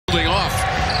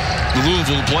the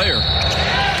Louisville player.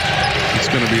 It's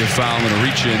going to be a foul and a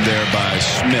reach in there by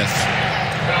Smith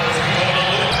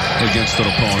against an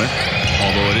opponent,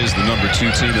 although it is the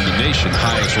 #2 team in the nation,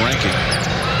 highest ranking,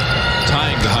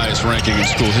 tying the highest ranking in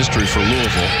school history for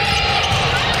Louisville.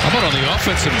 How about on the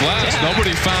offensive glass? Yeah.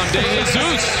 Nobody found De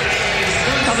Jesus.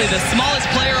 Probably the smallest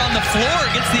player on the floor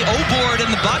gets the O board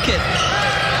in the bucket.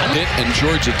 Pitt and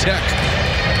Georgia Tech.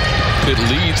 Pitt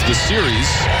leads the series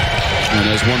and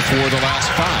has won 4 of the last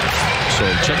 5. So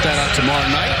check that out tomorrow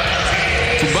night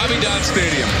from Bobby Dodd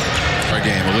Stadium. Our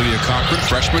game, Olivia Cochran,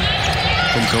 freshman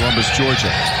from Columbus, Georgia.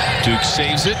 Duke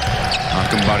saves it.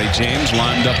 Akambadi James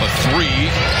lined up a 3.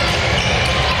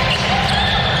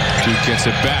 Duke gets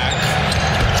it back.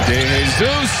 De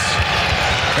Jesus.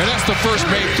 And that's the first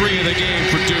made 3 of the game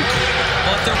for Duke.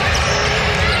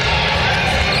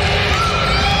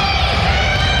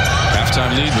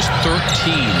 Halftime lead was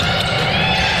 13.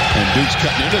 And Duke's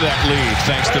cutting into that lead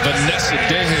thanks to Vanessa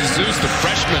De Jesus, the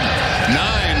freshman.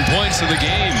 9 points of the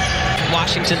game.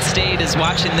 Washington State is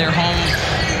watching their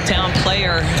hometown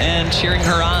player and cheering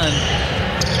her on.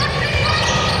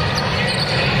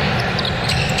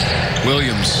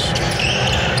 Williams.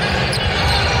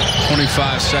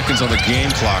 25 seconds on the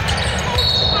game clock.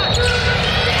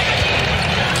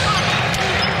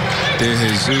 De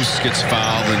Jesus gets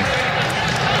fouled and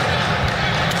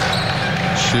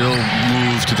she'll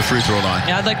move to the free throw line.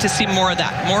 Yeah, I'd like to see more of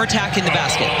that. More attack in the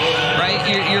basket, right?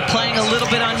 You're playing a little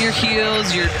bit on your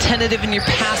heels. You're tentative in your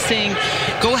passing.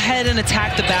 Go ahead and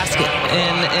attack the basket.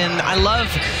 And I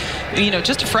love, you know,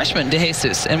 just a freshman, De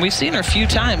Jesus. And we've seen her a few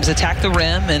times attack the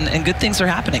rim, and good things are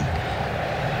happening.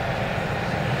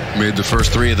 Made the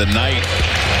first 3 of the night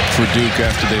for Duke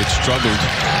after they had struggled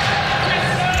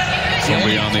from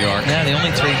beyond the arc. Yeah, the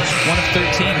only 3. 1 of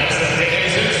 13.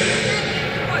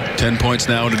 10 points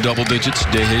now into double digits.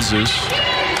 De Jesus.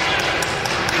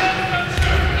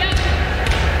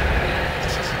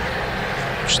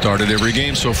 Started every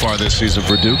game so far this season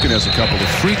for Duke and has a couple of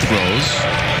free throws.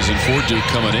 Season for Duke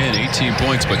coming in. 18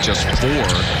 points, but just 4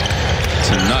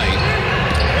 tonight.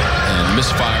 And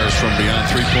misfires from beyond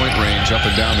 3-point range up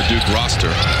and down the Duke roster.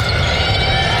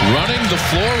 Running the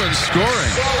floor and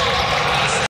scoring.